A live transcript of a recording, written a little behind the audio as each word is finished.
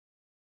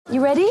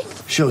You ready?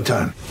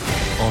 Showtime.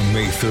 On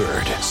May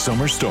 3rd,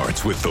 summer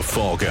starts with The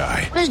Fall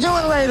Guy. Let's do it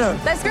later.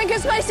 Let's drink a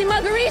spicy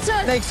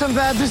margarita. Make some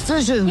bad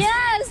decisions.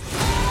 Yes!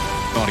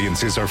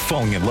 Audiences are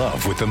falling in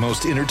love with the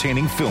most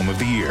entertaining film of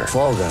the year.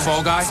 Fall Guy.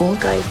 Fall Guy? Fall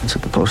Guy. That's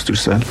what the poster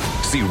said.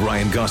 See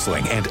Ryan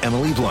Gosling and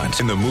Emily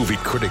Blunt in the movie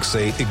critics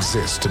say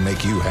exists to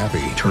make you happy.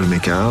 Trying to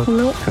make it out?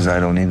 Nope. Because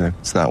I don't either.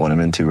 It's not what I'm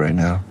into right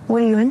now.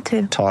 What are you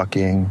into?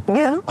 Talking.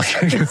 Yeah.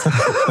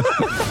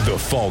 The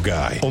Fall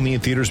Guy. Only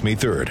in theaters May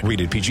 3rd.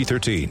 Rated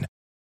PG-13.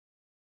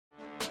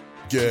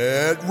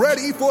 Get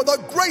ready for the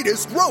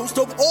greatest roast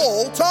of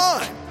all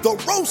time. The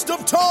Roast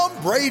of Tom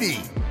Brady.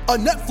 A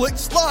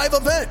Netflix live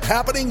event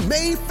happening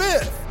May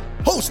 5th.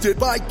 Hosted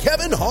by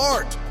Kevin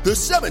Hart. The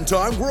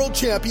 7-time world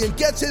champion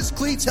gets his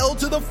cleats held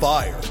to the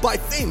fire by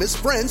famous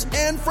friends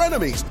and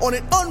frenemies on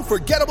an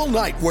unforgettable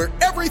night where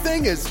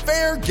everything is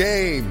fair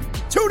game.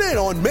 Tune in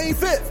on May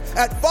 5th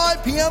at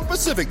 5 p.m.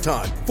 Pacific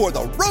time for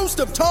the Roast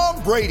of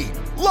Tom Brady.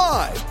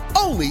 Live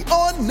only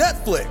on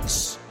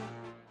Netflix.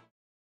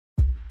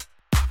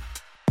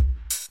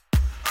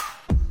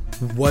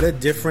 What a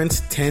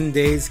difference 10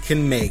 days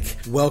can make.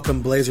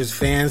 Welcome, Blazers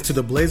fans, to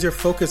the Blazer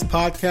Focus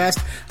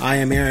podcast. I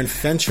am Aaron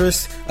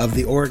Fentress of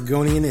the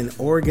Oregonian and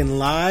Oregon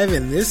Live,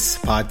 and this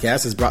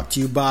podcast is brought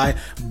to you by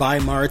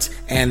Mart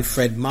and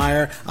Fred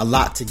Meyer. A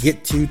lot to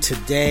get to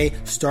today,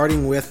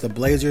 starting with the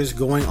Blazers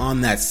going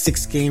on that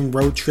 6-game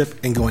road trip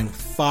and going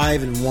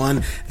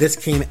 5-1. This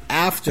came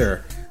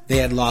after they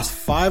had lost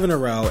 5 in a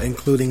row,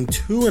 including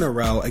 2 in a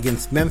row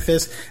against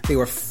Memphis. They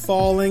were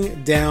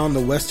falling down the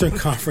Western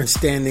Conference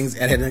standings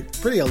at a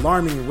pretty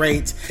alarming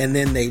rate, and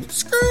then they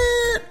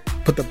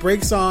put the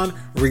brakes on,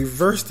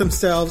 reversed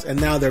themselves,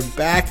 and now they're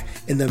back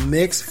in the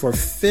mix for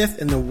 5th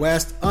in the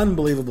West.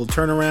 Unbelievable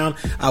turnaround.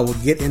 I will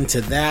get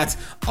into that.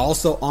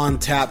 Also on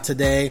tap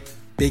today,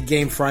 big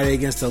game Friday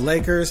against the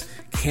Lakers.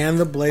 Can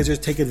the Blazers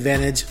take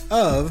advantage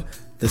of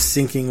the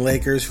sinking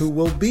Lakers, who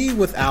will be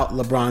without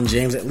LeBron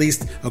James, at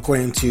least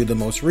according to the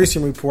most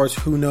recent reports?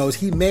 Who knows?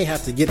 He may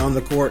have to get on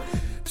the court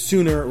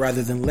sooner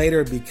rather than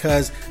later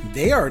because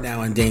they are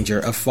now in danger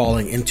of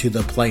falling into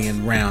the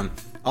play-in round.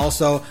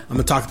 Also, I'm going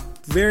to talk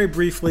very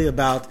briefly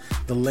about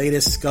the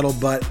latest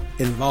scuttlebutt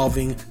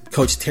involving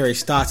Coach Terry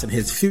Stotts and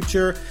his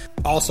future.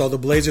 Also, the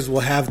Blazers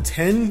will have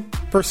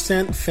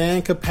 10%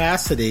 fan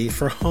capacity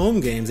for home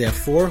games. They have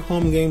 4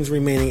 home games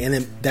remaining,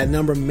 and that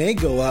number may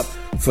go up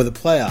for the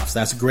playoffs.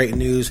 That's great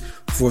news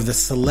for the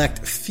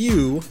select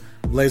few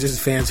Blazers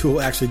fans who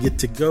will actually get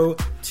to go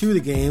to the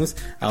games.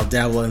 I'll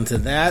dabble into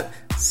that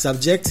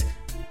subject.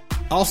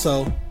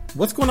 Also,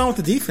 what's going on with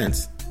the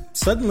defense?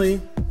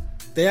 Suddenly,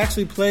 they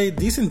actually play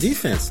decent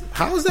defense.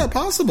 How is that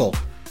possible?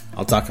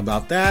 I'll talk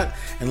about that.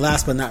 And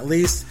last but not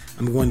least,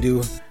 I'm going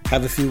to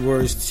have a few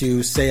words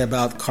to say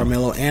about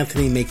Carmelo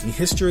Anthony making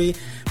history,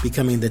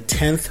 becoming the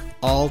 10th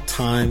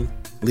all-time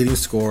leading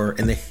scorer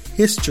in the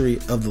history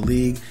of the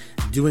league,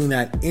 doing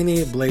that in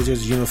a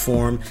Blazers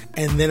uniform.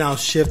 And then I'll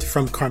shift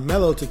from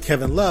Carmelo to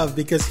Kevin Love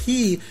because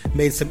he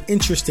made some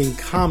interesting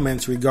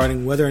comments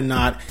regarding whether or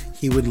not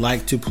he would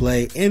like to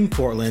play in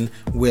Portland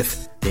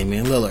with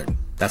Damian Lillard.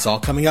 That's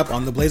all coming up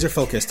on the Blazer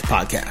Focused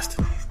podcast.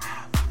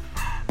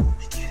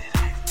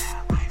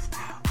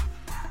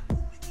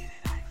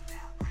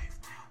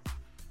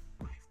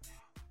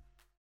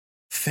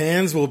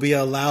 Fans will be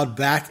allowed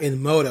back in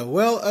Moda.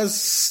 Well, a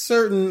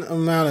certain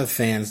amount of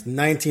fans,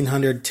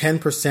 1,900,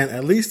 10%.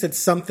 At least it's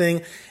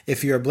something.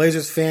 If you're a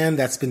Blazers fan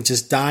that's been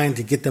just dying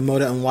to get the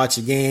Moda and watch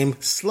a game,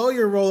 slow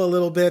your roll a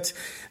little bit.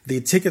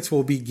 The tickets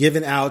will be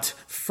given out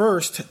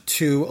first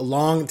to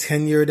long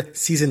tenured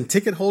season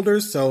ticket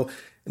holders. So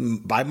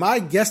by my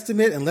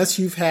guesstimate, unless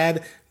you've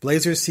had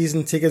Blazers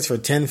season tickets for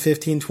 10,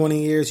 15,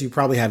 20 years, you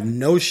probably have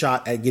no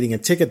shot at getting a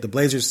ticket. The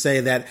Blazers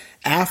say that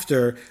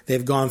after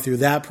they've gone through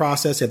that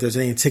process, if there's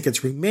any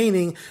tickets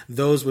remaining,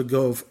 those would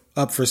go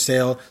up for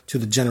sale to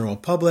the general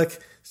public.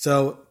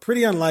 So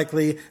pretty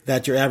unlikely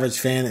that your average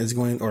fan is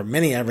going, or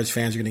many average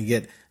fans are going to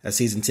get a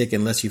season ticket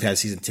unless you've had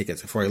season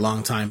tickets for a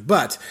long time.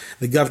 But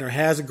the governor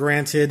has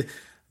granted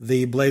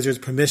the Blazers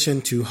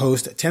permission to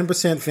host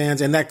 10%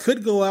 fans, and that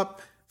could go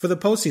up for the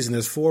postseason.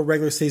 There's 4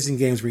 regular season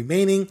games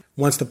remaining.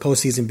 Once the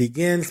postseason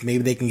begins,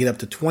 maybe they can get up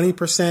to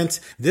 20%.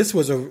 This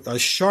was a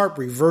sharp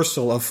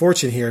reversal of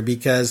fortune here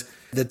because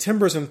the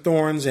Timbers and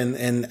Thorns and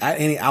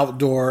any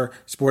outdoor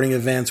sporting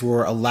events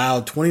were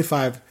allowed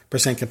 25%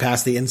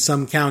 capacity in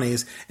some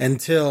counties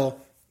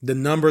until the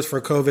numbers for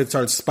COVID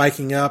started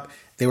spiking up.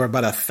 They were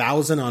about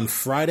 1,000 on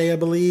Friday, I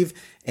believe.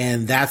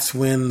 And that's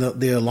when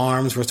the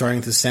alarms were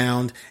starting to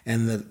sound,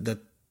 and the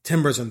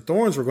Timbers and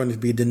Thorns were going to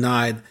be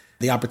denied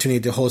the opportunity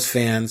to host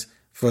fans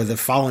for the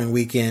following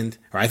weekend,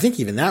 or I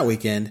think even that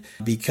weekend,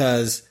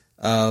 because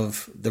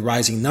of the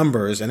rising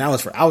numbers. And that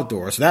was for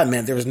outdoor. So that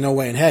meant there was no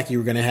way in heck you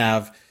were going to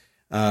have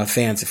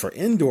fans for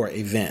indoor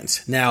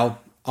events. Now,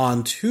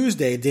 on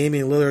Tuesday,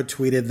 Damian Lillard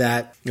tweeted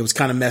that it was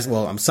kind of messed.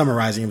 Well, I'm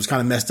summarizing. It was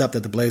kind of messed up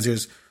that the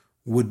Blazers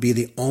would be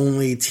the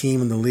only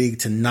team in the league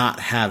to not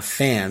have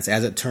fans.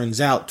 As it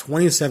turns out,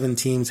 27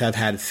 teams have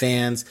had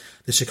fans.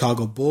 The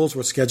Chicago Bulls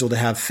were scheduled to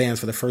have fans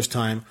for the first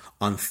time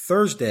on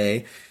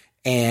Thursday.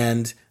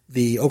 and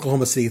the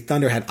Oklahoma City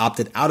Thunder had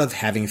opted out of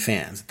having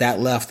fans. That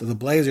left the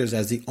Blazers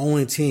as the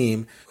only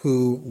team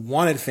who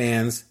wanted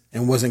fans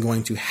and wasn't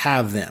going to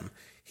have them.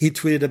 He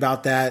tweeted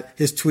about that.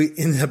 His tweet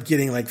ended up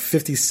getting like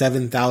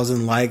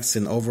 57,000 likes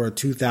and over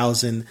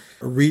 2,000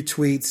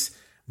 retweets.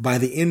 By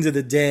the end of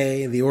the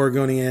day, the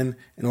Oregonian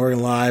and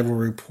Oregon Live were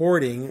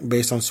reporting,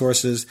 based on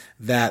sources,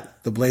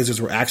 that the Blazers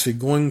were actually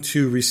going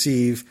to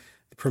receive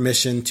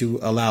permission to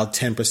allow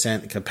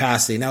 10%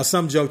 capacity. Now,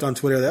 some joked on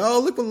Twitter that, oh,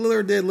 look what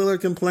Lillard did.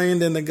 Lillard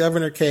complained in the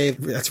governor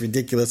cave. That's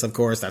ridiculous, of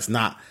course. That's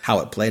not how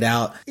it played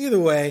out. Either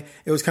way,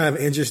 it was kind of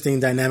an interesting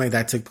dynamic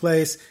that took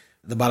place.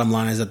 The bottom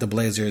line is that the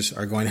Blazers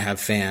are going to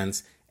have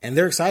fans, and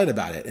they're excited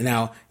about it. And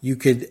now you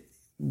could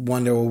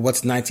wonder, well,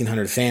 what's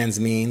 1,900 fans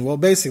mean? Well,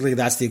 basically,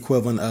 that's the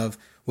equivalent of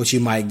what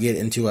you might get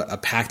into a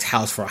packed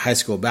house for a high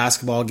school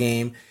basketball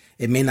game.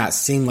 It may not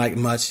seem like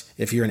much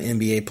if you're an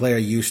NBA player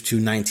used to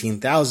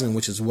 19,000,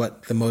 which is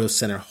what the Moda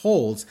Center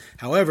holds.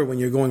 However, when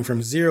you're going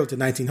from 0 to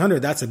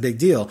 1,900, that's a big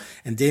deal.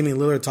 And Damian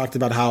Lillard talked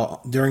about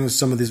how during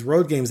some of these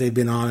road games they've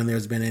been on, and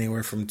there's been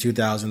anywhere from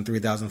 2,000,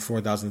 3,000,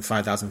 4,000,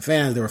 5,000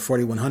 fans. There were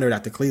 4,100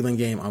 at the Cleveland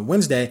game on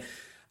Wednesday.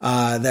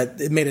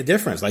 That it made a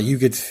difference. Like, you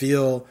could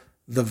feel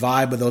the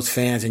vibe of those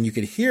fans and you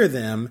could hear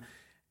them.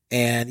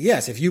 And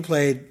yes, if you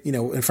played,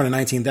 in front of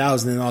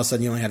 19,000 and all of a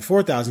sudden you only had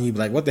 4,000, you'd be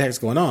like, what the heck's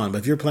going on? But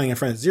if you're playing in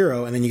front of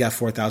 0 and then you got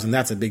 4,000,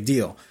 that's a big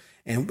deal.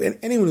 And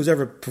anyone who's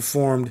ever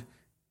performed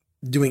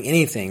doing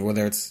anything,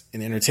 whether it's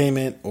in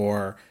entertainment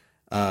or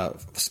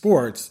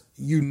sports,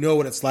 you know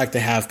what it's like to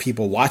have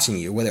people watching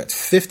you, whether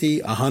it's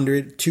 50,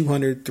 100,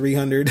 200,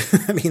 300.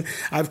 I mean,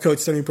 I've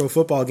coached semi-pro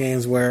football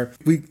games where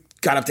we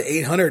got up to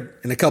 800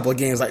 in a couple of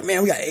games. Like,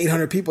 man, we got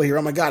 800 people here.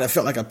 Oh my God, it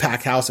felt like a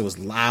packed house. It was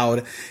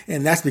loud.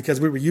 And that's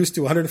because we were used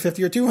to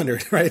 150 or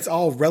 200, right? It's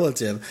all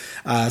relative.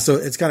 So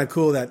it's kind of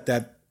cool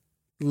that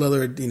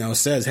Lillard,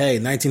 says, hey,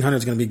 1,900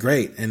 is going to be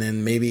great. And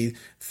then maybe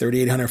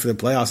 3,800 for the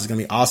playoffs is going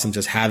to be awesome,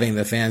 just having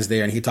the fans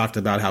there. And he talked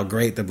about how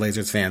great the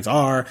Blazers fans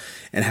are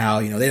and how,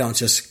 they don't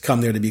just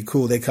come there to be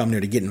cool. They come there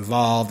to get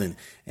involved. And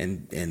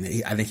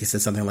I think he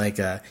said something like,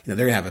 they're going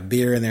to have a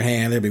beer in their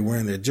hand. They'll be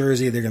wearing their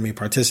jersey. They're going to be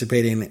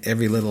participating in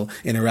every little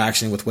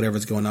interaction with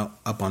whatever's going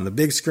up on the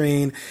big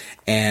screen.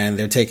 And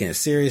they're taking it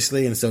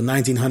seriously. And so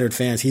 1,900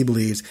 fans, he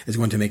believes, is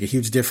going to make a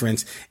huge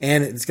difference.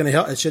 And it's going to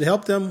help. It should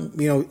help them,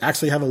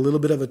 actually have a little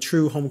bit of a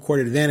true home court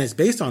advantage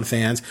based on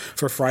fans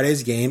for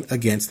Friday's game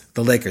against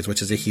the Lakers,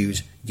 which is a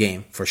huge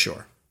game for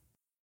sure.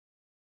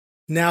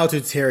 Now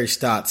to Terry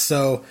Stotts.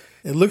 So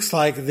it looks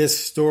like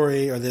this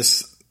story or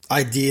this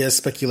idea,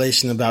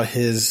 speculation about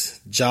his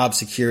job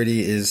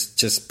security is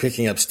just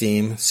picking up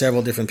steam.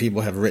 Several different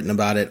people have written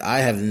about it. I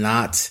have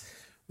not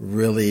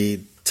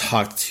really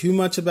talked too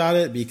much about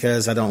it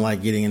because I don't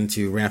like getting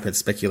into rampant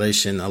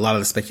speculation. A lot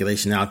of the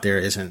speculation out there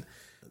isn't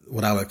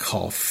what I would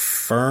call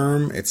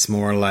firm. It's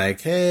more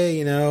like,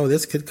 hey,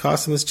 this could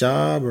cost him his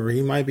job, or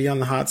he might be on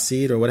the hot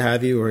seat, or what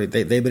have you, or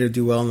they better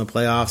do well in the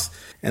playoffs.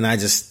 And I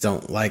just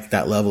don't like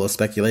that level of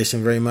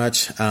speculation very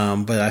much.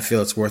 But I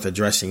feel it's worth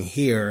addressing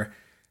here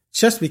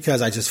just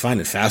because I just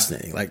find it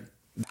fascinating. Like,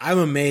 I'm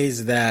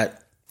amazed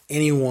that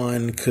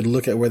anyone could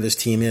look at where this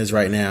team is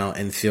right now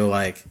and feel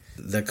like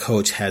the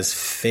coach has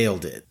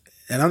failed it.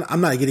 And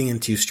I'm not getting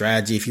into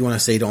strategy. If you want to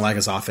say you don't like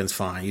his offense,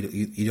 fine.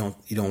 You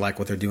don't like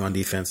what they're doing on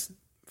defense,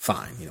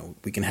 fine.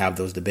 We can have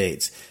those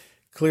debates.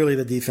 Clearly,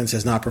 the defense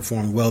has not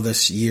performed well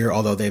this year,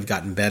 although they've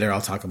gotten better.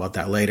 I'll talk about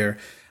that later,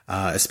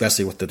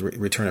 especially with the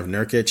return of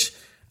Nurkic.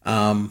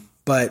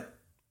 But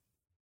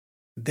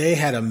they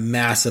had a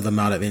massive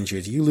amount of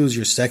injuries. You lose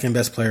your second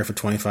best player for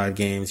 25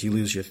 games. You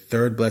lose your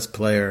third best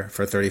player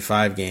for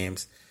 35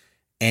 games.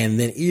 And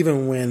then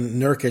even when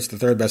Nurkic, the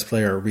third best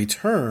player,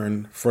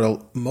 returned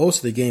for most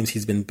of the games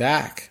he's been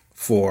back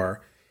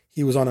for,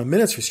 he was on a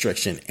minutes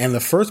restriction. And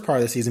the first part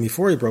of the season,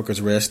 before he broke his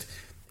wrist,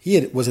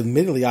 was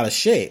admittedly out of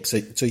shape.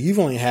 So you've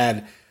only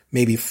had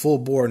maybe full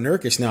bore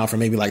Nurkic now for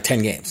maybe like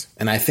 10 games.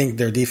 And I think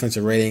their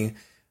defensive rating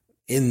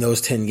in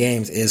those 10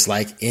 games is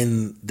like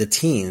in the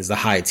teens, the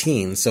high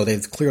teens. So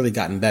they've clearly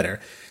gotten better.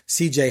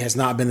 CJ has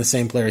not been the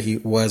same player he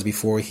was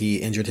before he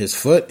injured his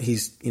foot.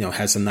 He's,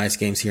 had some nice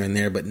games here and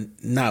there, but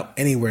not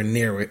anywhere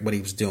near what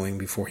he was doing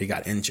before he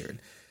got injured.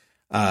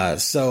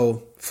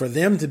 So for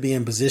them to be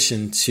in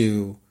position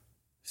to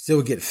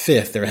still get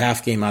fifth, they're a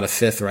half game out of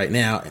fifth right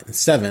now, and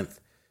seventh,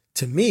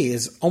 to me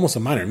is almost a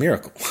minor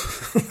miracle.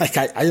 Like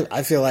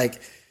I feel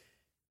like,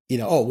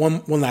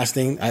 one last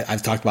thing.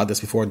 I've talked about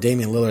this before.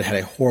 Damian Lillard had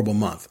a horrible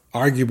month,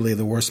 arguably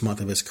the worst month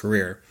of his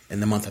career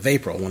in the month of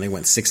April when they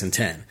went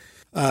 6-10.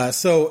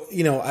 So,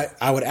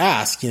 I would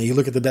ask, you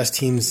look at the best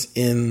teams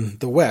in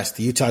the West.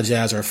 The Utah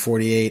Jazz are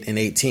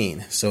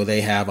 48-18. So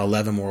they have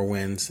 11 more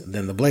wins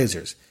than the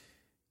Blazers.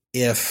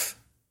 If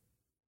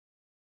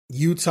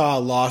Utah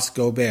lost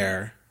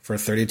Gobert for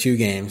 32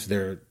 games,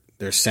 their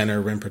center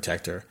rim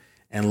protector,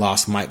 and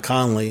lost Mike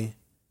Conley,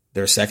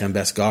 their second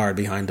best guard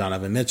behind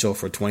Donovan Mitchell,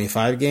 for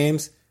 25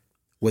 games,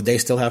 would they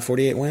still have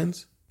 48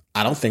 wins?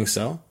 I don't think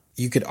so.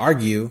 You could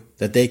argue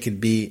that they could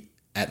be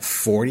at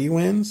 40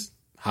 wins,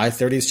 high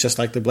 30s, just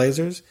like the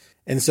Blazers.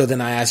 And so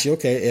then I ask you,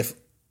 okay, if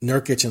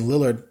Nurkic and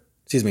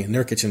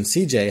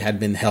CJ had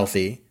been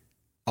healthy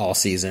all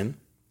season,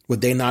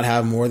 would they not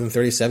have more than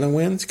 37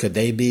 wins? Could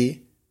they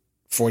be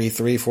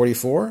 43,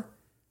 44?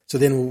 So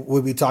then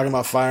we'll be talking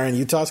about firing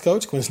Utah's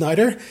coach, Quinn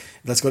Snyder.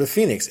 Let's go to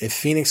Phoenix. If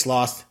Phoenix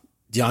lost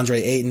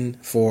DeAndre Ayton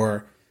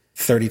for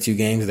 32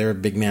 games, their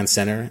big man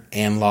center,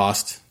 and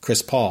lost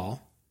Chris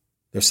Paul,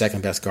 their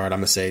second best guard, I'm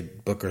going to say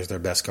Booker's their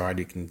best guard.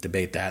 You can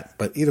debate that.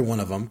 But either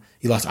one of them,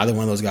 you lost either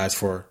one of those guys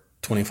for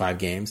 25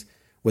 games.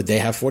 Would they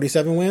have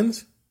 47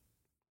 wins?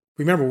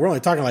 Remember, we're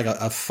only talking like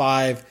a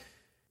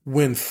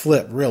 5-win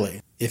flip,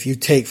 really. If you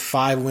take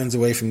 5 wins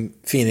away from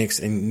Phoenix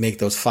and make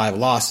those 5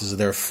 losses,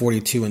 they're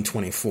 42 and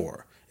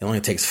 24. It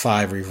only takes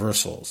 5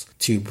 reversals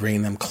to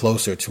bring them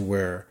closer to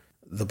where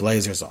the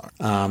Blazers are.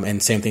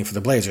 And same thing for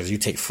the Blazers. You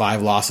take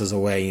 5 losses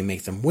away, you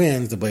make them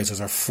wins. The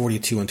Blazers are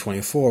 42 and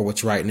 24,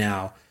 which right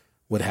now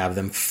would have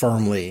them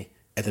firmly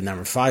at the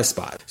number 5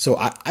 spot. So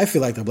I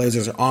feel like the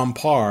Blazers are on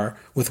par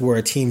with where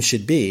a team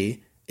should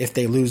be if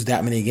they lose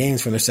that many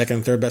games from their second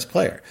and third best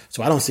player.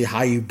 So I don't see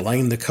how you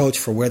blame the coach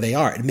for where they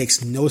are. It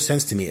makes no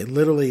sense to me. It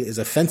literally is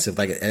offensive.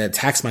 Like it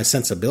attacks my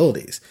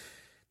sensibilities.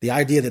 The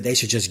idea that they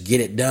should just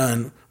get it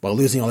done while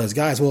losing all those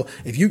guys. Well,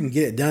 if you can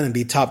get it done and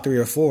be top 3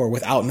 or 4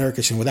 without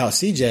Nurkic and without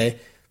CJ,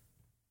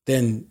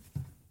 then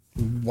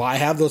why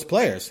have those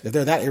players? If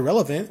they're that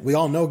irrelevant, we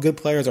all know good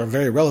players are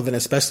very relevant,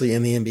 especially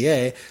in the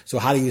NBA. So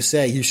how do you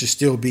say you should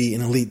still be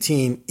an elite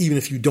team even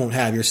if you don't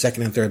have your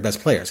second and third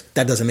best players?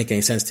 That doesn't make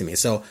any sense to me.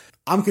 So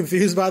I'm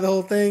confused by the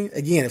whole thing.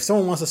 Again, if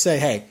someone wants to say,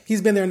 hey,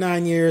 he's been there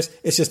 9 years,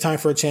 it's just time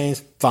for a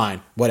change,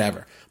 fine,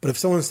 whatever. But if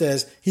someone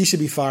says he should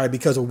be fired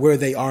because of where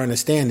they are in the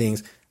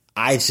standings,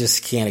 I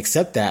just can't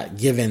accept that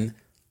given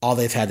all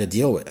they've had to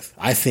deal with.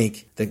 I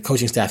think the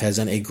coaching staff has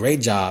done a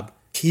great job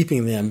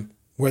keeping them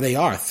where they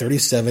are,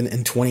 37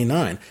 and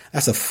 29.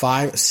 That's a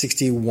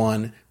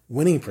 .561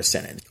 winning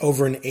percentage.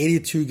 Over an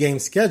 82-game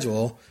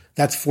schedule,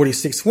 that's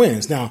 46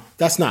 wins. Now,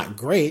 that's not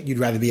great. You'd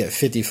rather be at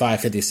 55,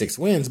 56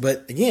 wins.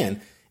 But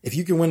again, if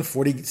you can win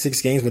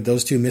 46 games with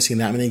those two missing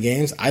that many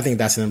games, I think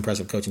that's an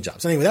impressive coaching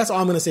job. So anyway, that's all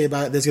I'm going to say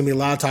about it. There's going to be a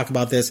lot of talk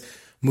about this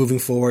moving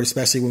forward,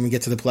 especially when we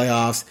get to the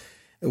playoffs,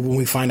 when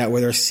we find out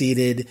where they're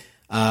seated.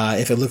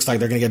 If it looks like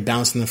they're going to get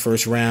bounced in the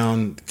first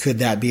round, could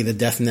that be the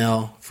death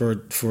knell for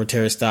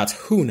Terry Stotts?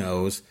 Who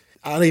knows?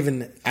 I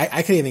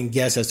can't even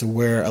guess as to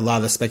where a lot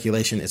of the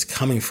speculation is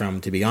coming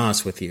from, to be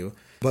honest with you.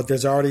 But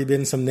there's already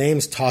been some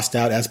names tossed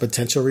out as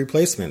potential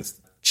replacements.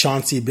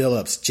 Chauncey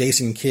Billups,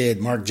 Jason Kidd,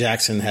 Mark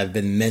Jackson have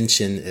been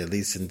mentioned, at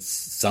least in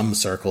some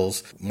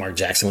circles. Mark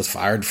Jackson was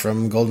fired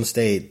from Golden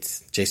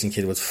State. Jason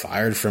Kidd was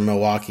fired from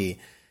Milwaukee.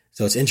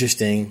 So it's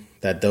interesting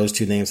that those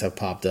two names have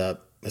popped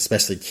up,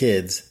 especially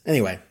Kidd's.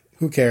 Anyway,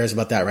 who cares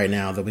about that right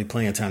now? There'll be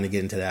plenty of time to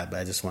get into that, but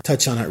I just want to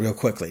touch on it real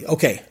quickly.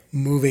 Okay,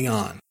 moving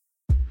on.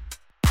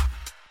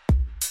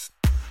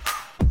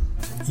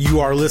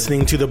 You are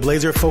listening to the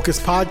Blazer Focus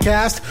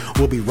Podcast.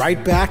 We'll be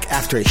right back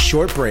after a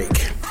short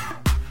break.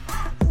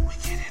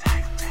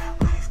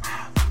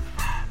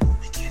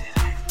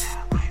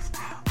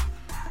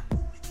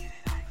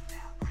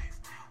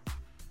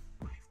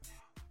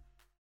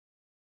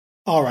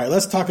 All right,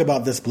 let's talk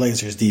about this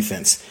Blazers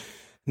defense.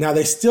 Now,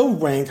 they still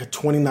rank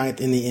 29th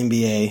in the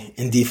NBA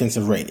in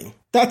defensive rating.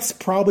 That's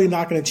probably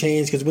not going to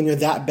change because when you're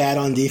that bad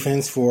on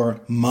defense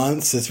for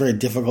months, it's very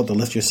difficult to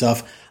lift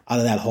yourself out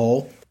of that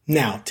hole.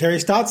 Now, Terry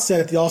Stotts said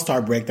at the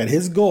All-Star break that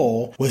his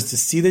goal was to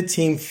see the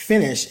team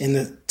finish in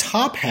the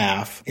top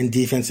half in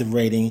defensive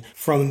rating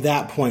from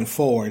that point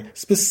forward,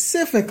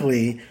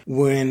 specifically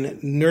when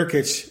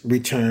Nurkic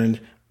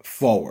returned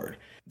forward.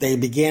 They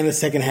began the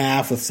second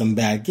half with some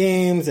bad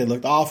games. It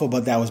looked awful,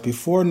 but that was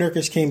before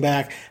Nurkic came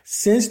back.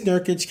 Since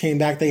Nurkic came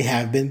back, they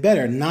have been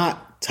better.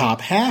 Not top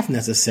half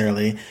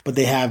necessarily, but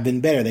they have been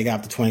better. They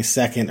got up to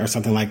 22nd or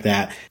something like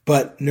that.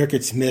 But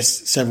Nurkic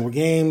missed several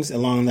games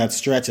along that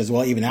stretch as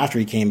well, even after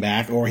he came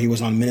back, or he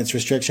was on minutes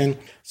restriction.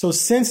 So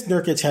since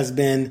Nurkic has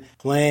been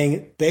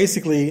playing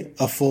basically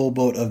a full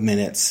boat of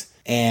minutes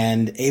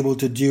and able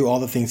to do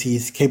all the things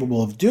he's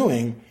capable of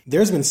doing,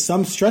 there's been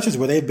some stretches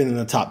where they've been in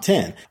the top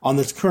 10. On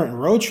this current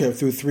road trip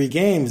through 3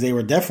 games, they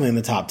were definitely in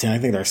the top 10. I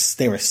think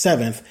they were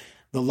 7th.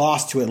 The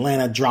loss to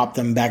Atlanta dropped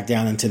them back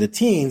down into the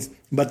teens,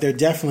 but there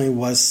definitely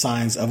was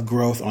signs of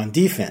growth on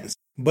defense.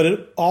 But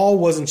it all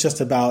wasn't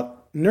just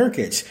about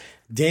Nurkic.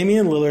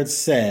 Damian Lillard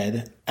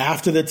said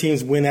after the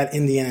team's win at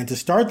Indiana to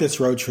start this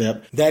road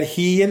trip that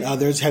he and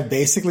others had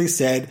basically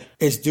said,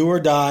 it's do or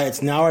die,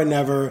 it's now or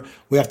never.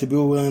 We have to be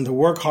willing to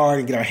work hard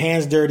and get our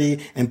hands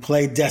dirty and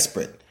play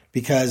desperate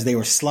because they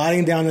were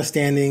sliding down the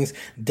standings.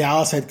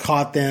 Dallas had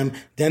caught them.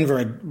 Denver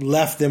had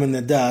left them in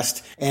the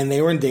dust, and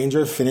they were in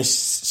danger of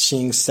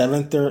finishing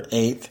 7th or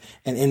 8th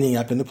and ending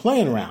up in the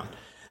play-in round.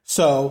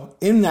 So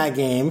in that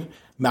game,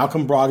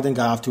 Malcolm Brogdon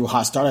got off to a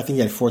hot start. I think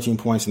he had 14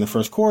 points in the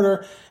first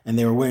quarter, and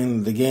they were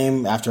winning the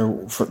game after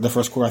the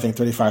first quarter, I think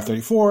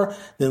 35-34.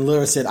 Then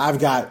Lillard said, I've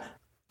got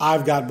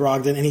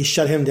Brogdon, and he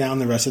shut him down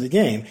the rest of the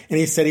game. And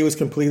he said he was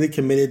completely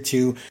committed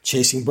to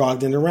chasing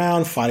Brogdon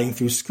around, fighting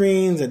through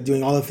screens, and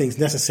doing all the things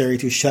necessary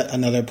to shut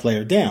another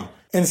player down.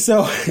 And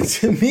so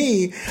to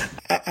me,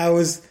 I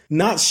was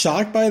not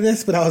shocked by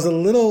this, but I was a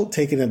little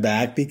taken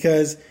aback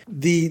because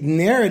the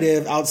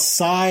narrative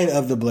outside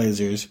of the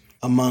Blazers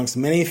amongst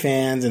many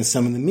fans and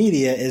some of the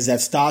media is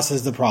that Stotts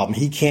is the problem.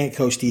 He can't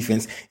coach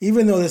defense,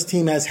 even though this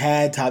team has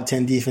had top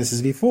 10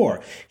 defenses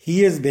before.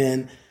 He has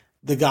been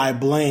the guy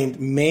blamed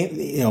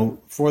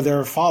for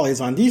their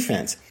follies on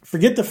defense.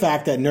 Forget the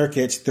fact that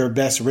Nurkic, their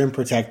best rim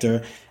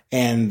protector,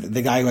 and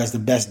the guy who has the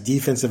best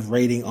defensive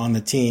rating on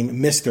the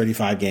team, missed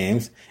 35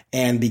 games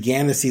and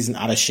began the season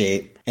out of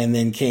shape and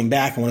then came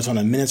back and was on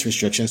a minutes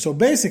restriction. So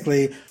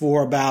basically,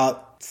 for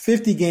about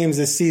 50 games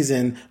this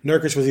season,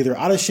 Nurkic was either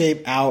out of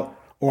shape, out,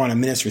 or on a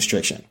minutes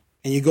restriction.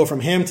 And you go from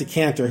him to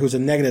Kanter, who's a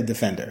negative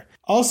defender.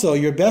 Also,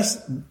 your best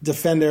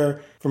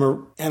defender from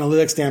an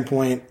analytics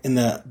standpoint in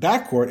the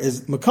backcourt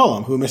is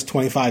McCollum, who missed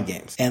 25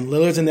 games. And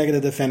Lillard's a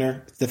negative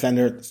defender.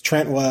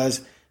 Trent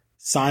was.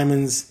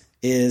 Simons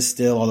is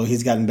still, although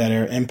he's gotten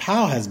better. And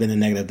Powell has been a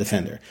negative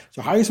defender.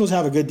 So how are you supposed to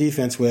have a good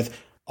defense with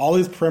all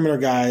these perimeter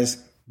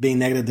guys being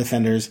negative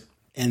defenders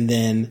and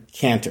then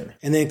Kanter?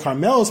 And then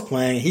Carmelo's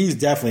playing. He's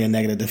definitely a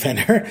negative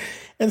defender.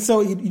 And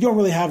so you don't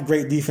really have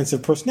great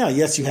defensive personnel.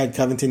 Yes, you had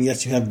Covington.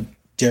 Yes, you have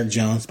Derek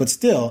Jones. But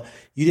still,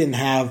 you didn't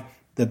have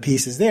the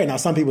pieces there. Now,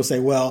 some people say,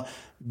 well,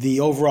 the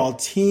overall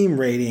team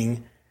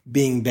rating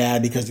being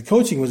bad because the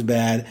coaching was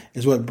bad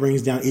is what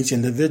brings down each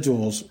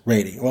individual's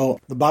rating. Well,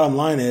 the bottom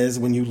line is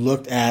when you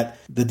looked at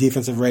the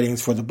defensive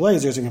ratings for the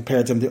Blazers and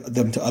compared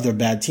them to other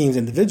bad teams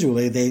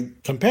individually, they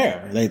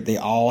compare. They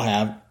all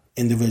have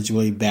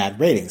individually bad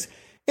ratings.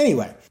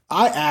 Anyway,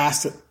 I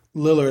asked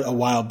Lillard a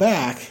while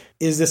back,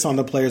 is this on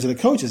the players or the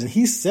coaches? And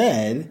he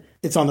said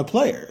it's on the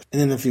players.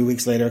 And then a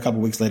couple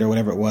weeks later,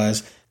 whatever it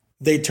was,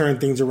 they turned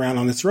things around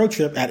on this road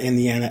trip at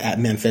Indiana, at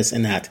Memphis,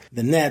 and at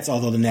the Nets,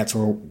 although the Nets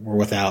were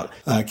without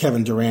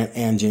Kevin Durant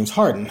and James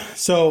Harden.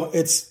 So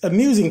it's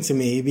amusing to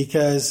me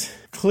because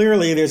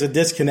clearly there's a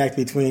disconnect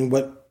between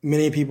what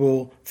many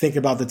people think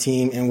about the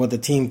team and what the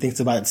team thinks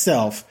about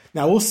itself.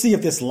 Now, we'll see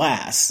if this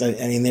lasts. I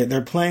mean,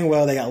 they're playing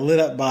well. They got lit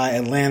up by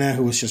Atlanta,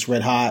 who was just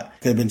red hot.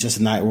 Could have been just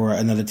a night where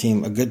another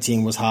team, a good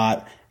team, was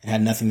hot. It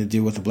had nothing to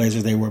do with the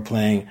Blazers. They were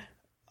playing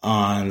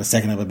on the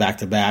second of a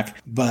back-to-back.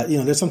 But,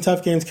 there's some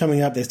tough games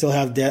coming up. They still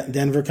have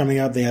Denver coming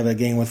up. They have a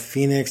game with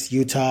Phoenix,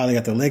 Utah. They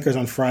got the Lakers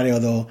on Friday,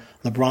 although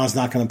LeBron's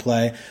not going to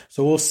play.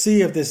 So we'll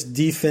see if this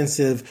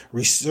defensive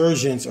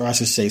resurgence, or I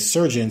should say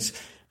surgence,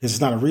 because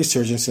it's not a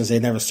resurgence since they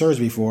never surged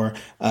before,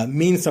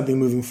 means something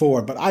moving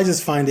forward. But I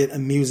just find it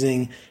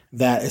amusing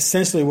that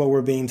essentially what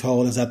we're being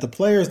told is that the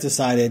players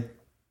decided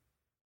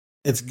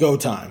it's go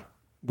time.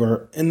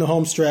 We're in the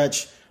home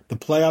stretch. The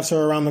playoffs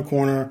are around the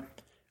corner.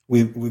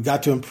 We've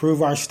got to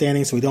improve our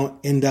standing so we don't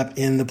end up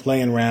in the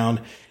play-in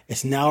round.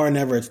 It's now or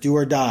never. It's do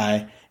or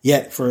die.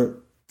 Yet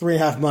for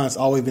 3.5 months,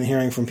 all we've been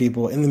hearing from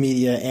people in the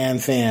media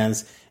and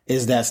fans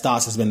is that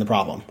Stotts has been the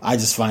problem. I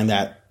just find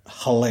that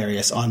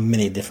hilarious on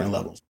many different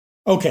levels.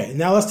 Okay,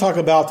 now let's talk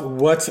about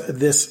what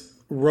this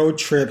road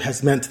trip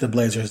has meant to the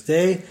Blazers.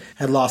 They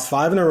had lost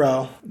 5 in a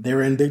row. They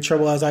were in big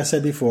trouble, as I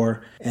said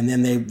before, and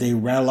then they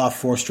rattled off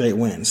 4 straight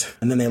wins,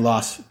 and then they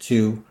lost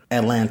to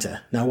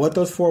Atlanta. Now, what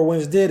those 4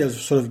 wins did is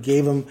sort of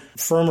gave them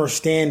firmer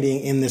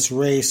standing in this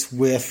race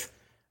with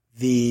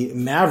the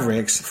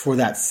Mavericks for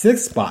that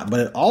 6th spot, but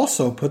it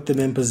also put them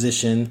in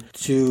position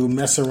to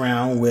mess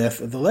around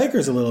with the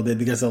Lakers a little bit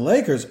because the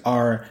Lakers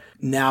are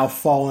now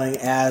falling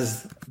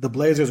as the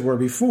Blazers were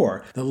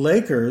before. The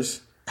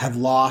Lakers have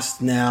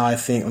lost now, I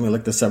think, let me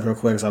look this up real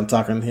quick as I'm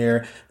talking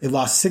here. They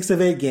lost 6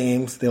 of 8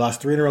 games. They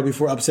lost 3 in a row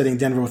before upsetting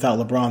Denver without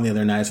LeBron the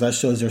other night, so that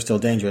shows they're still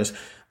dangerous.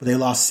 But they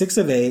lost 6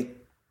 of 8,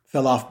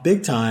 fell off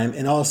big time,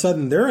 and all of a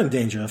sudden they're in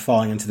danger of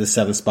falling into the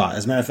 7th spot.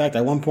 As a matter of fact,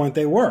 at one point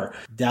they were.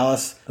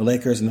 Dallas, the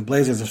Lakers, and the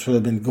Blazers have sort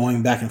of been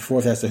going back and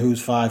forth as to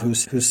who's 5,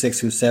 who's 6,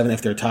 who's 7,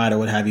 if they're tied or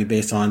what have you,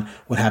 based on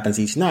what happens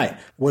each night.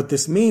 What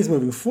this means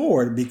moving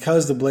forward,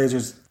 because the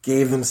Blazers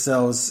gave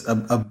themselves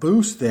a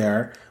boost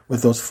there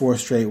with those 4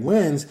 straight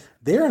wins,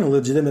 they're in a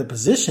legitimate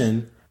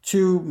position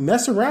to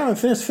mess around and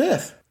finish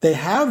 5th. They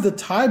have the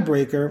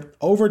tiebreaker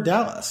over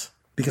Dallas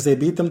because they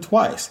beat them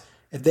twice.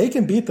 If they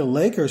can beat the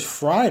Lakers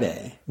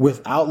Friday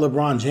without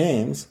LeBron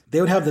James,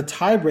 they would have the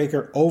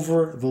tiebreaker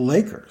over the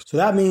Lakers. So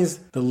that means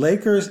the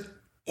Lakers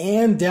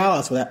and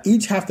Dallas would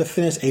each have to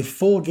finish a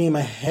full game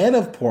ahead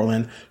of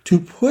Portland to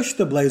push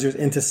the Blazers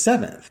into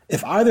 7th.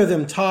 If either of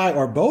them tie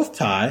or both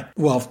tie,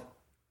 well, if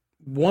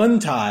one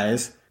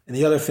ties and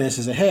the other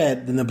finishes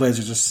ahead, then the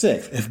Blazers are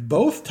 6th. If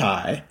both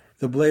tie,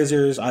 the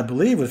Blazers, I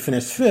believe, would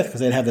finish 5th because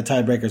they'd have the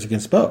tiebreakers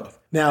against both.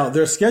 Now,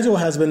 their schedule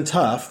has been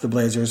tough, the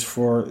Blazers,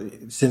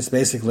 since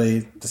basically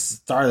the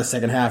start of the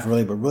second half,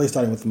 really, but really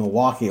starting with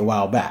Milwaukee a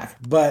while back.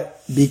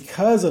 But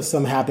because of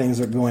some happenings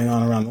that are going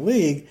on around the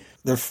league,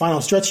 their final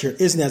stretch here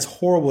isn't as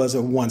horrible as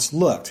it once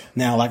looked.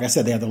 Now, like I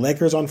said, they have the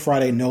Lakers on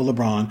Friday, no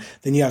LeBron.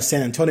 Then you have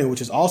San Antonio, which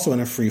is also in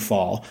a free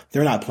fall.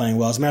 They're not playing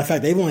well. As a matter of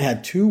fact, they've only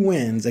had 2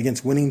 wins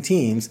against winning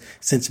teams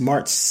since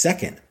March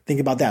 2nd. Think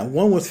about that.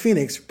 One was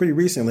Phoenix pretty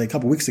recently, a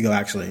couple weeks ago,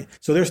 actually.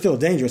 So they're still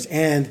dangerous.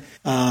 And,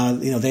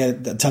 they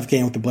had a tough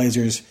game with the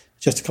Blazers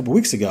just a couple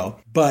weeks ago,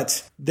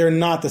 but they're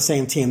not the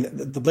same team.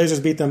 The Blazers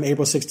beat them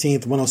April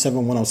 16th,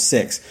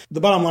 107-106.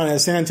 The bottom line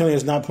is San Antonio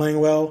is not playing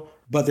well,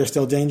 but they're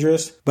still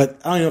dangerous. But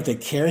I don't know if they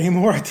care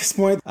anymore at this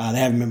point. They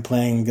haven't been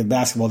playing good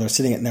basketball. They're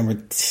sitting at number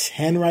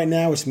 10 right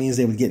now, which means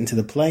they would get into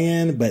the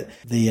play-in, but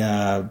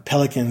the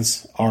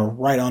Pelicans are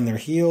right on their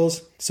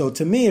heels. So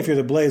to me, if you're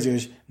the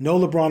Blazers, no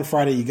LeBron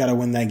Friday, you got to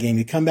win that game.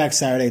 You come back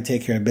Saturday,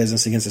 take care of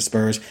business against the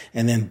Spurs,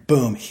 and then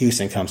boom,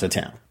 Houston comes to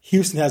town.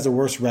 Houston has the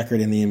worst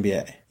record in the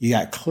NBA. You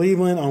got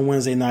Cleveland on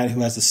Wednesday night, who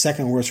has the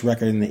second worst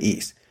record in the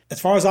East. As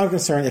far as I'm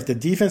concerned, if the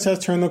defense has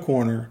turned the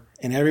corner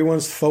and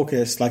everyone's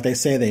focused like they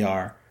say they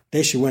are,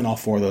 they should win all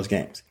 4 of those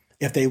games.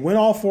 If they win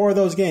all 4 of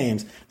those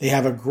games, they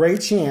have a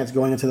great chance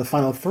going into the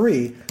final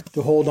 3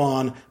 to hold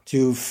on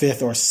to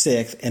 5th or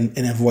 6th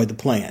and avoid the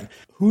play-in.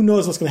 Who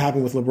knows what's going to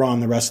happen with LeBron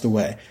the rest of the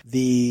way?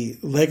 The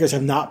Lakers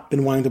have not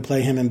been wanting to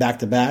play him in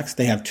back-to-backs.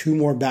 They have 2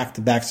 more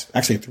back-to-backs,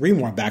 actually 3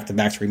 more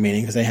back-to-backs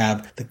remaining because they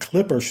have the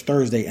Clippers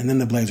Thursday and then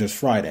the Blazers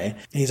Friday. And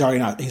he's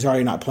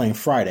already not playing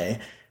Friday.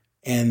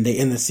 And they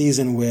end the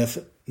season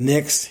with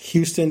Knicks,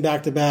 Houston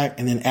back-to-back,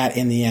 and then at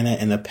Indiana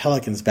and the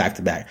Pelicans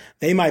back-to-back.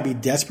 They might be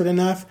desperate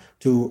enough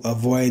to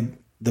avoid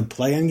the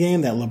play-in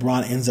game that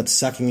LeBron ends up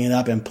sucking it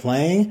up and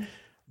playing,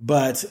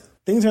 but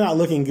things are not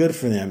looking good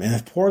for them. And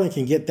if Portland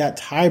can get that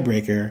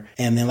tiebreaker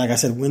and then, like I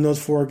said, win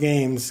those 4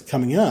 games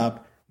coming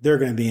up, they're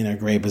going to be in a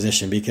great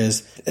position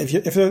because if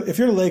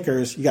you're the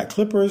Lakers, you got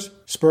Clippers,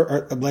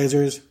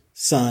 Blazers,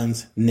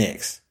 Suns,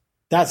 Knicks.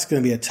 That's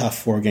going to be a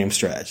tough 4-game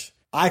stretch.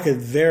 I could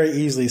very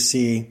easily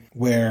see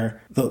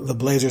where the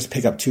Blazers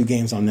pick up 2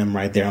 games on them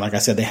right there. And like I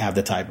said, they have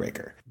the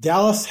tiebreaker.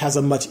 Dallas has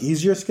a much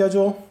easier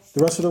schedule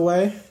the rest of the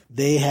way.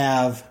 They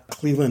have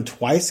Cleveland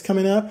twice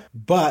coming up,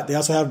 but they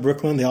also have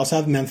Brooklyn. They also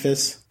have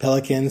Memphis,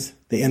 Pelicans.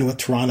 They end with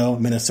Toronto,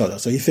 Minnesota.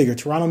 So you figure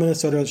Toronto,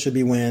 Minnesota should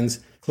be wins.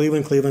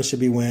 Cleveland should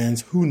be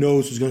wins. Who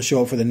knows who's going to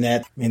show up for the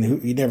net? I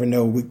mean, you never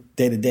know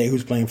day to day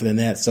who's playing for the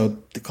net. So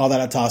to call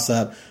that a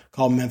toss-up,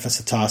 call Memphis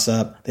a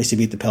toss-up. They should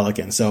beat the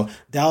Pelicans. So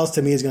Dallas,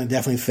 to me, is going to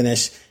definitely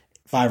finish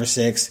 5 or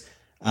 6.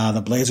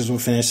 The Blazers will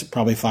finish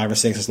probably 5 or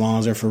 6 as long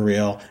as they're for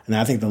real. And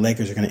I think the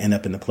Lakers are going to end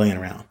up in the play-in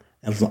round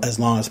as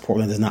long as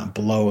Portland does not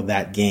blow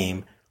that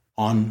game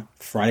on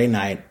Friday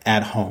night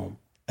at home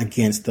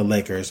against the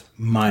Lakers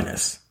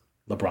minus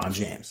LeBron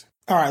James.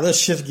 All right, let's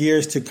shift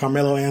gears to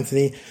Carmelo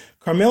Anthony.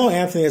 Carmelo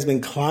Anthony has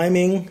been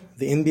climbing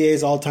the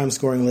NBA's all-time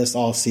scoring list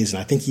all season.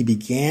 I think he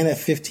began at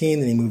 15,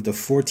 then he moved to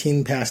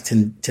 14 past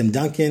Tim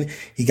Duncan.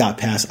 He got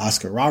past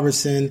Oscar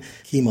Robertson,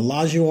 Hakeem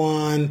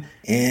Olajuwon,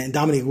 and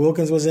Dominique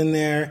Wilkins was in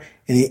there.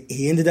 And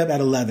he ended up at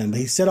 11, but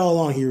he said all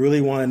along he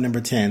really wanted number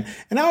 10.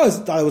 And I always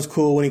thought it was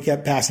cool when he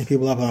kept passing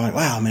people up. I'm like,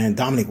 wow, man,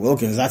 Dominique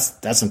Wilkins,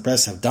 that's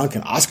impressive.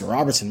 Duncan, Oscar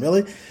Robertson,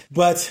 really?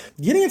 But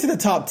getting into the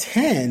top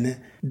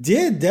 10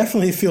 did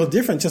definitely feel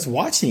different just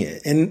watching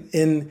it.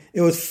 And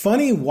it was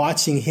funny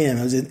watching him.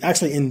 It was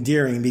actually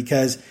endearing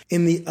because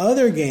in the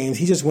other games,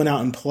 he just went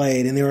out and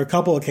played. And there were a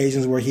couple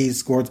occasions where he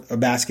scored a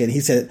basket. He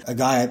said, a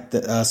guy at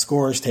the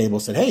scorer's table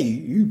said, hey,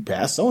 you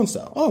passed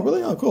so-and-so. Oh,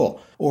 really? Oh,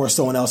 cool. Or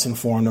someone else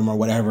informed him or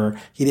whatever.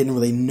 He didn't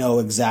really know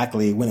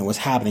exactly when it was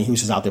happening. He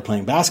was just out there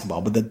playing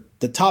basketball. But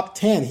the top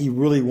 10 he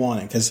really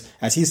wanted because,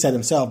 as he said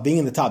himself, being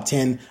in the top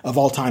 10 of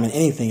all time in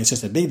anything is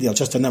just a big deal. It's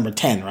just a number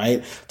 10,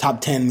 right?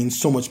 Top 10 means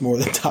so much more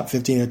than top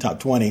 15 or top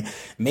 20.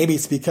 Maybe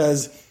it's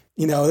because,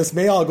 this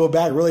may all go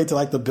back really to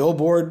like the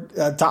Billboard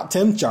top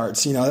 10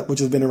 charts, which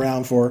has been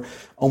around for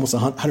almost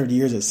 100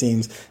 years, it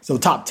seems. So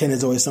top 10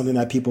 is always something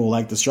that people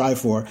like to strive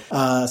for.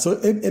 So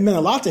it meant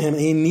a lot to him.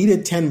 And he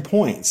needed 10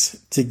 points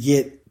to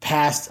get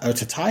past, or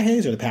to tie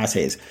Hayes or to pass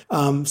Hayes.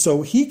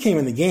 So he came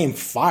in the game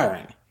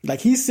firing. Like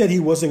he said he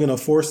wasn't going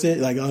to force it.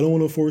 Like, I don't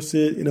want to force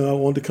it. I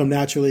want it to come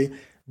naturally.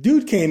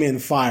 Dude came in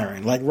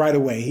firing like right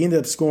away. He ended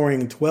up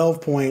scoring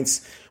 12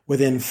 points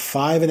within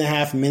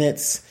 5.5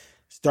 minutes.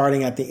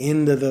 Starting at the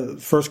end of the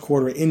first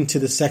quarter into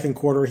the second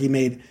quarter, he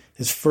made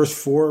his first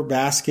 4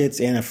 baskets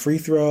and a free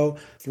throw.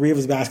 3 of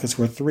his baskets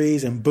were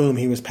threes, and boom,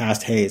 he was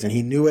past Hayes. And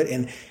he knew it.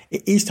 And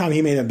each time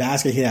he made a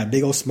basket, he had a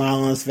big old smile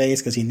on his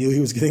face because he knew he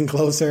was getting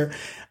closer.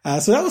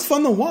 So that was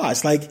fun to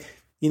watch. Like,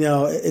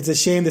 it's a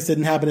shame this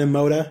didn't happen in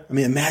Moda. I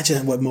mean,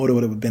 imagine what Moda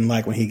would have been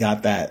like when he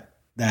got that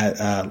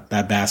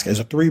basket. It was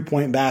a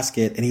 3-point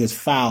basket, and he was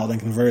fouled and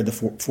converted the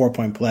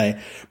 4-point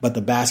play. But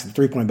the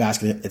 3-point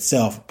basket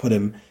itself put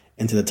him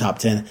into the top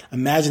 10.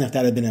 Imagine if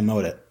that had been in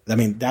Moda. I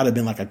mean, that would have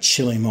been like a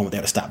chilling moment. They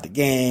would have stopped the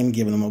game,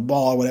 given them a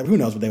ball or whatever. Who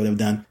knows what they would have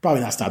done?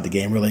 Probably not stopped the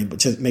game, really,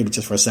 but maybe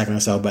just for a second or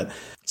so. But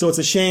so it's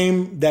a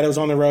shame that it was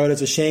on the road.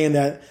 It's a shame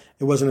that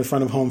it wasn't in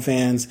front of home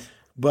fans.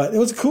 But it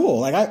was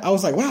cool. Like I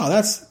was like, wow,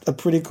 that's a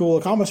pretty cool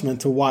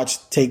accomplishment to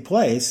watch take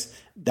place.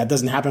 That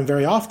doesn't happen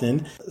very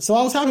often. So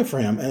I was happy for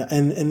him.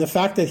 And the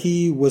fact that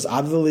he was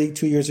out of the league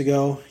 2 years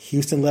ago,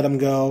 Houston let him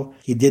go.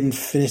 He didn't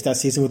finish that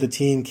season with the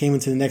team, came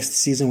into the next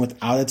season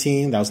without a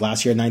team. That was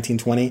last year,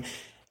 1920.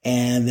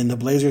 And then the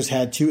Blazers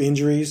had 2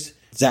 injuries,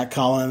 Zach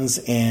Collins,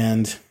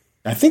 and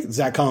I think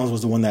Zach Collins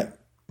was the one that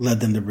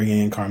led them to bringing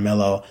in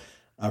Carmelo.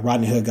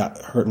 Rodney Hood got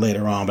hurt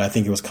later on, but I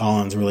think it was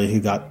Collins really who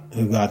got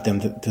them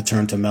to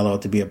turn to Melo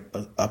to be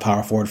a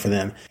power forward for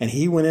them. And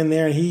he went in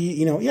there and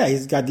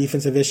he's got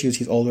defensive issues.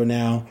 He's older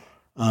now.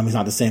 He's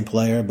not the same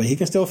player, but he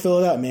can still fill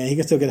it up, man. He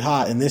can still get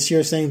hot. And this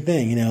year, same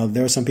thing.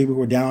 There were some people who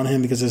were down on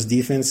him because of his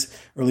defense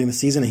early in the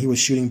season, and he was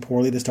shooting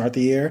poorly to start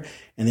the year.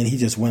 And then he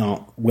just went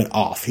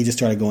off. He just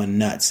started going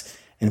nuts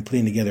and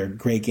putting together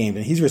great games.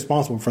 And he's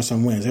responsible for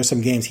some wins. There's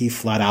some games he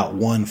flat out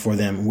won for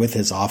them with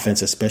his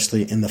offense,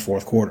 especially in the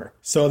fourth quarter.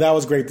 So that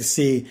was great to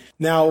see.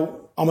 Now,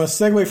 I'm going to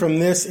segue from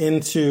this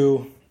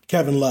into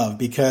Kevin Love,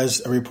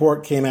 because a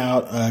report came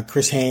out.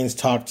 Chris Haynes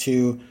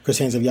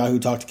of Yahoo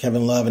talked to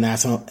Kevin Love and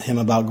asked him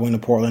about going to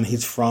Portland.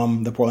 He's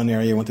from the Portland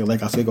area, went to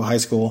Lake Oswego High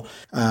School,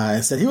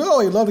 and said he'd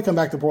love to come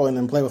back to Portland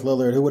and play with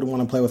Lillard. Who wouldn't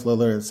want to play with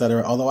Lillard,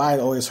 etc. Although I had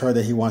always heard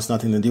that he wants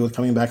nothing to do with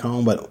coming back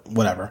home, but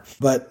whatever.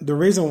 But the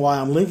reason why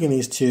I'm linking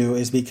these two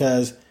is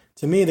because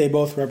to me, they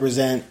both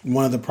represent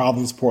one of the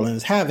problems Portland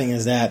is having,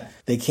 is that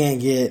they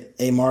can't get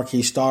a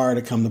marquee star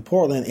to come to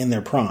Portland in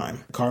their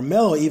prime.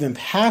 Carmelo, even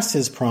past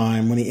his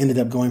prime, when he ended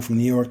up going from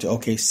New York to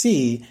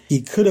OKC,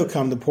 he could have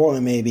come to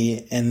Portland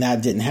maybe, and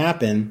that didn't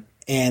happen.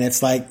 And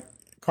it's like,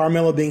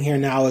 Carmelo being here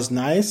now is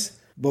nice,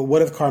 but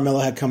what if Carmelo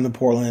had come to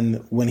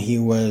Portland when he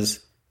was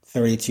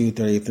 32,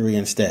 33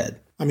 instead?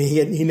 I mean,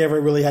 he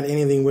never really had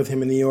anything with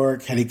him in New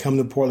York. Had he come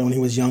to Portland when he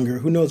was younger,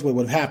 who knows what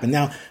would have happened.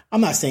 Now, I'm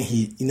not saying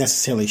he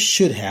necessarily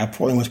should have.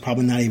 Portland was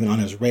probably not even on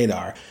his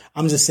radar.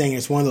 I'm just saying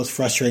it's one of those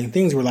frustrating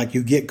things where, like,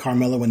 you get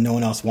Carmelo when no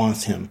one else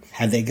wants him.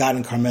 Had they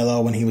gotten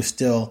Carmelo when he was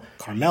still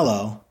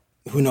Carmelo,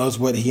 who knows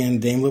what he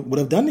and Dame would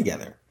have done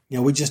together.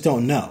 We just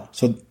don't know.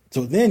 So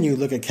then you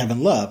look at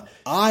Kevin Love.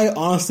 I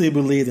honestly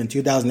believed in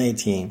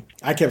 2018,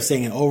 I kept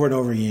saying it over and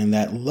over again,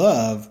 that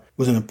Love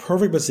was in a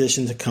perfect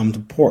position to come to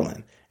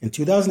Portland. In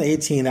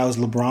 2018, that was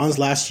LeBron's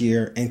last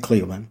year in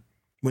Cleveland.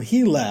 When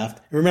he left,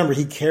 remember,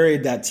 he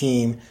carried that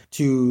team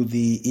to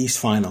the East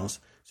Finals.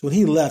 So when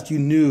he left, you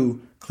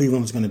knew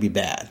Cleveland was going to be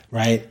bad,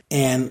 right?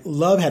 And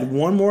Love had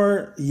one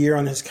more year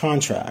on his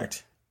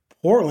contract.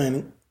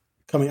 Portland,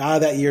 coming out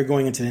of that year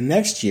going into the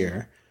next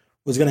year,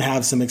 was going to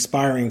have some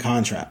expiring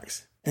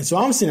contracts. And so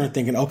I'm sitting there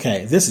thinking,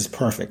 okay, this is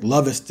perfect.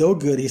 Love is still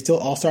good. He's still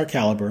all-star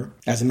caliber.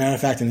 As a matter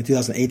of fact, in the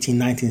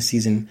 2018-19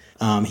 season,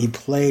 he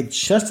played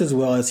just as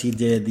well as he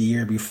did the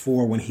year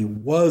before when he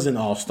was an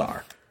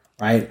all-star,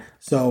 right?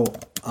 So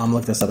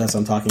look this up. That's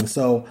what I'm talking.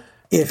 So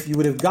if you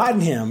would have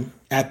gotten him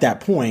at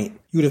that point,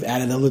 you would have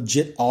added a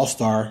legit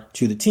all-star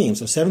to the team.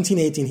 So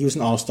 17-18, he was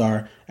an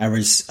all-star,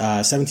 averaged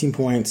 17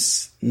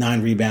 points,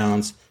 9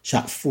 rebounds,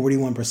 shot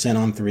 41%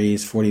 on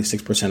threes,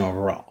 46%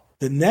 overall.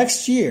 The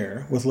next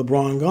year, with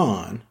LeBron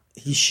gone,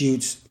 he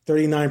shoots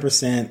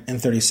 39% and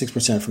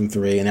 36% from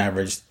three and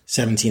averaged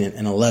 17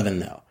 and 11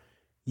 though.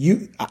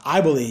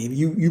 I believe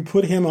you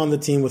put him on the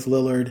team with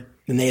Lillard,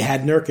 and they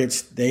had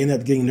Nurkic. They ended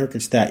up getting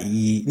Nurkic that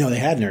year. No, they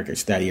had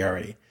Nurkic that year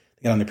already.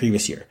 They got on the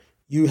previous year.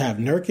 You have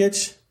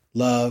Nurkic,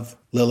 Love,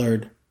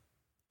 Lillard,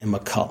 and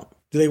McCollum.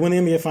 Do they win the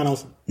NBA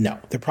Finals? No.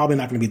 They're probably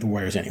not going to beat the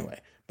Warriors anyway.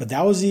 But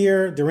that was the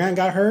year Durant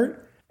got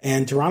hurt,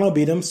 and Toronto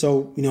beat him.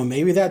 So,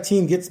 maybe that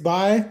team gets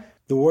by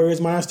the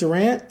Warriors minus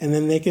Durant, and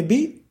then they could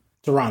beat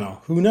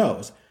Toronto. Who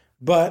knows?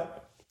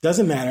 But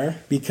doesn't matter,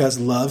 because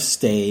Love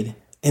stayed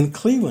in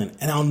Cleveland.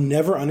 And I'll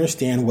never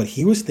understand what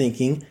he was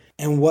thinking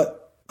and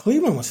what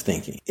Cleveland was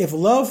thinking. If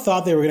Love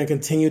thought they were going to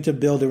continue to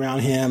build around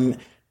him,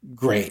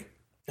 great.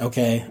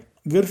 Okay,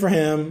 good for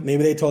him.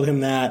 Maybe they told him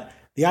that.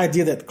 The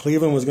idea that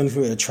Cleveland was going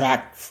to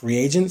attract free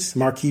agents,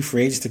 marquee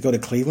free agents, to go to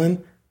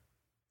Cleveland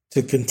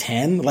to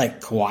contend,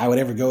 like Kawhi would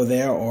ever go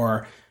there,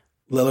 or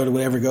Lillard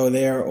would ever go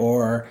there,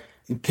 or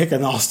pick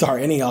an all-star,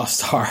 any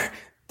all-star,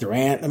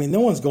 Durant. I mean, no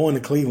one's going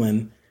to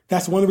Cleveland.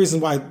 That's one of the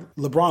reasons why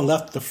LeBron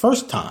left the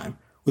first time,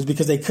 was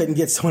because they couldn't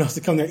get someone else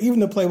to come there, even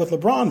to play with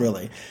LeBron,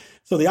 really.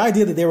 So the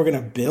idea that they were going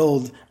to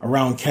build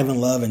around Kevin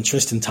Love and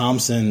Tristan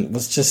Thompson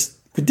was just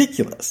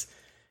ridiculous.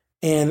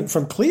 And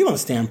from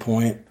Cleveland's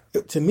standpoint,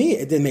 to me,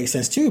 it didn't make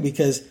sense too,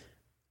 because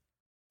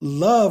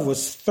Love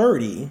was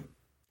 30.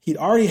 He'd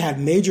already had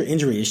major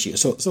injury issues.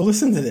 So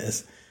listen to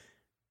this.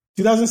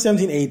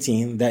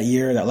 2017-18,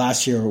 that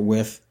last year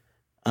with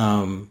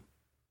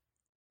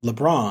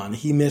LeBron,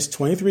 he missed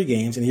 23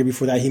 games, and the year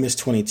before that, he missed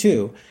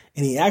 22.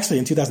 And he actually,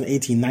 in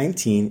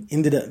 2018-19,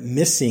 ended up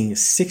missing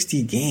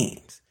 60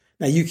 games.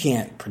 Now, you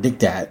can't predict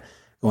that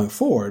going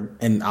forward.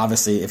 And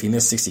obviously, if he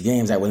missed 60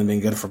 games, that wouldn't have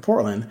been good for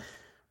Portland.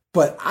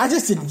 But I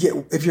just didn't get,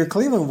 if you're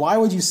Cleveland, why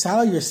would you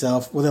saddle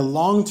yourself with a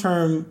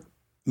long-term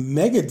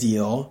mega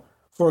deal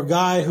for a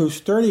guy who's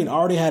 30 and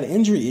already had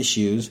injury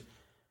issues?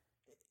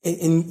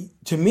 And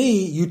to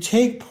me, you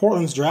take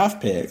Portland's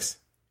draft picks,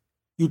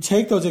 you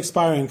take those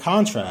expiring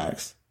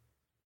contracts,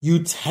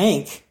 you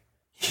tank,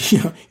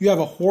 you have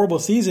a horrible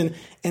season,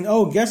 and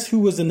guess who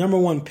was the number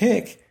one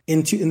pick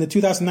in the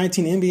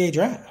 2019 NBA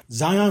draft?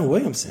 Zion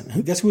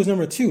Williamson. Guess who was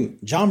number 2?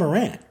 Ja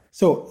Morant.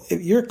 So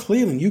if you're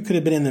Cleveland, you could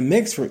have been in the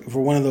mix for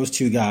one of those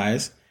two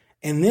guys,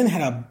 and then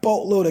had a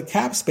boatload of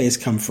cap space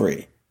come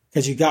free.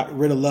 because you got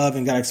rid of Love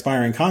and got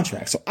expiring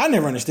contracts. So I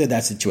never understood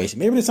that situation.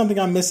 Maybe there's something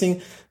I'm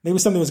missing. Maybe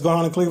something was going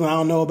on in Cleveland I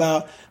don't know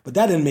about, but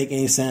that didn't make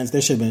any sense.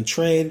 There should have been a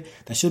trade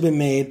that should have been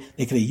made.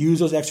 They could have used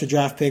those extra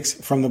draft picks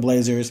from the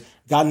Blazers,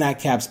 gotten that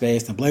cap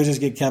space. The Blazers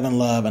get Kevin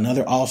Love,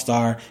 another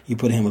all-star. You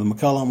put him with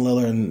McCollum,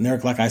 Lillard, and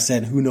Nurk. Like I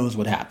said, who knows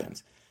what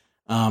happens.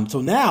 So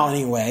now,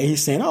 anyway,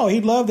 he's saying,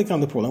 he'd love to come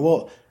to Portland.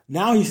 Well,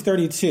 now he's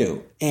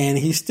 32, and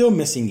he's still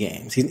missing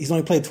games. He's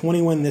only played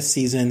 21 this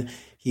season.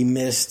 He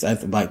missed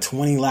about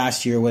 20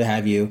 last year, what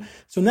have you.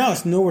 So now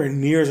it's nowhere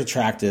near as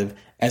attractive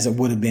as it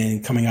would have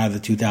been coming out of the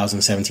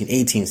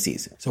 2017-18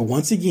 season. So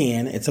once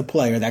again, it's a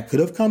player that could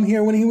have come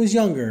here when he was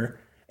younger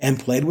and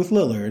played with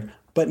Lillard.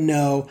 But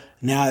no,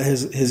 now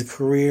his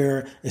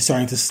career is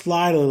starting to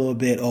slide a little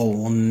bit.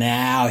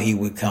 Now he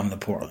would come to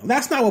Portland.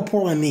 That's not what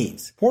Portland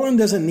needs. Portland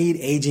doesn't need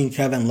aging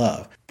Kevin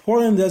Love.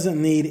 Portland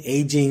doesn't need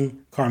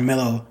aging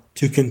Carmelo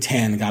to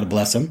contend, God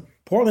bless him.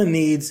 Portland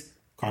needs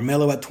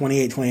Carmelo at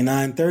 28,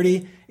 29,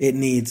 30. It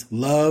needs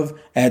Love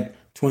at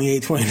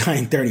 28,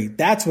 29, 30.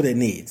 That's what it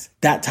needs.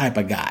 That type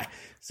of guy.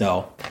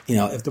 So,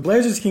 if the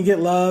Blazers can get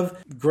Love,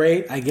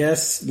 great. I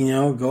guess,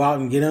 go out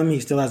and get him.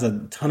 He still has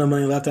a ton of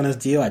money left on his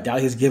deal. I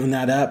doubt he's giving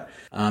that up.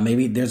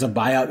 Maybe there's a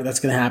buyout that's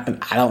going to happen.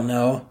 I don't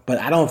know. But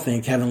I don't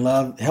think Kevin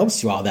Love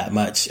helps you all that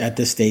much at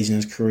this stage in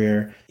his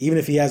career. Even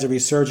if he has a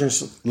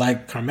resurgence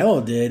like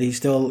Carmelo did, he's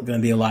still going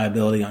to be a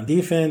liability on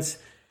defense.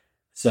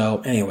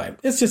 So anyway,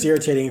 it's just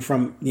irritating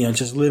from,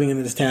 just living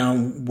in this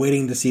town,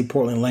 waiting to see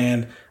Portland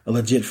land a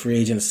legit free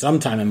agent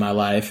sometime in my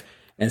life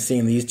and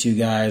seeing these two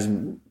guys,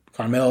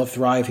 Carmelo,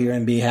 thrive here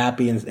and be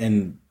happy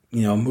and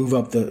move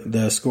up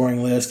the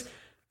scoring list.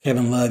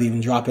 Kevin Love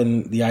even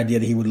dropping the idea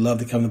that he would love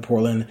to come to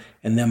Portland,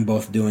 and them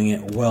both doing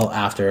it well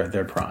after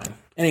their prime.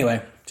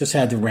 Anyway, just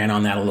had to rant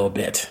on that a little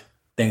bit.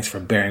 Thanks for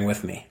bearing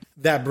with me.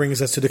 That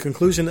brings us to the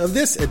conclusion of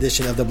this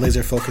edition of the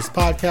Blazer Focus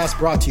podcast,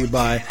 brought to you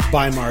by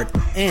Mart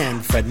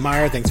and Fred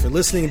Meyer. Thanks for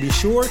listening, and be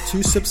sure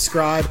to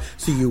subscribe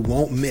so you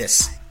won't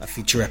miss a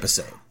future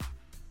episode.